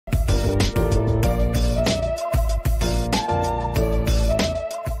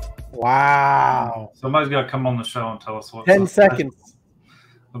Wow. Somebody's got to come on the show and tell us what 10 seconds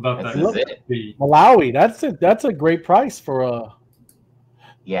about This that. is it. Malawi. That's a great price for a.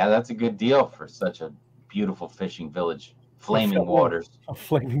 Yeah, that's a good deal for such a beautiful fishing village. Flaming Waters.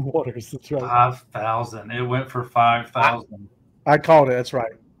 Flaming Waters. That's right. 5,000. It went for 5,000. I called it. That's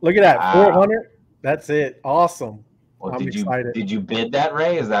right. Look at that. Wow. 400. That's it. Awesome. Well, I'm excited. did you bid that,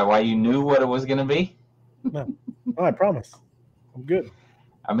 Ray? Is that why you knew what it was going to be? No, I promise. I'm good.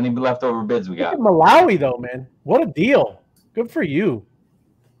 How many leftover bids we got? Look at Malawi though, man. What a deal. Good for you.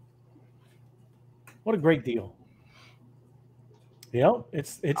 What a great deal. Yep,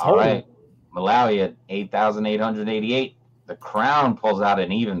 it's all right. Malawi at 8,888. The Crown pulls out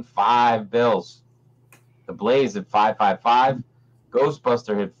an even 5 bills. The Blaze at 555.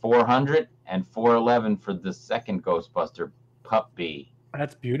 Ghostbuster hit 400 and 411 for the second Ghostbuster Pup B.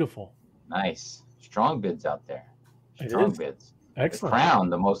 That's beautiful. Nice. Strong bids out there. It Strong is. bids. Excellent. The Crown,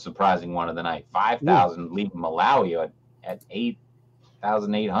 the most surprising one of the night. 5,000, leaving Malawi at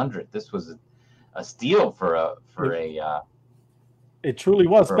 8,800. This was a steal for a It truly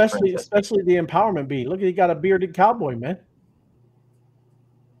was, for a especially the empowerment bee. Look, he got a bearded cowboy, man.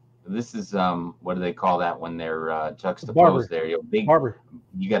 This is what do they call that when they're juxtaposed? Barber. There, you big Barber.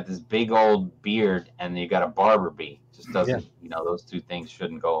 You got this big old beard, and you got a barber bee. Just doesn't, Yeah. you know, those two things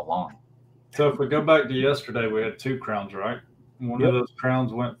shouldn't go along. So if we go back to yesterday, we had 2 crowns, right? One of those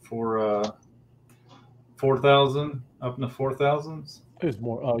crowns went for 4,000, up in the 4,000s. It was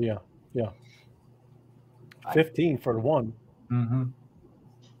more. Oh yeah, yeah. 15 for one, and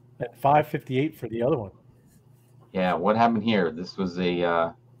 558 for the other one. Yeah, what happened here? This was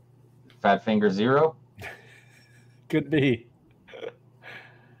a Fat Finger Zero. Could be.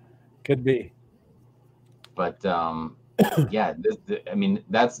 Could be. But yeah, I mean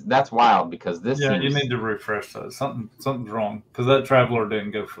that's wild because this. Yeah, you need to refresh that. Something's wrong because that Traveler didn't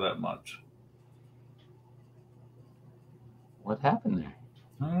go for that much. What happened there?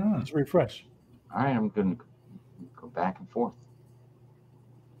 Let's refresh. All right, I'm going to go back and forth.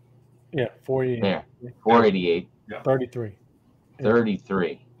 Yeah, 48. There, 488. Yeah. 33.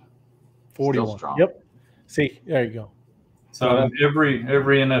 33. 41. Still strong. Yep. See, there you go. So in every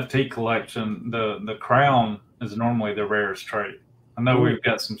NFT collection, the crown is normally the rarest trait. I know we've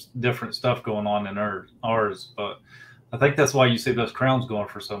got some different stuff going on in ours, but I think that's why you see those crowns going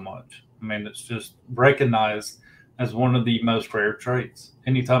for so much. I mean, it's just recognized as one of the most rare traits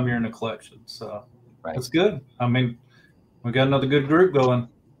anytime you're in a collection. So It's good. I mean, we got another good group going.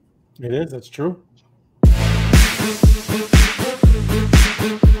 It is. That's true.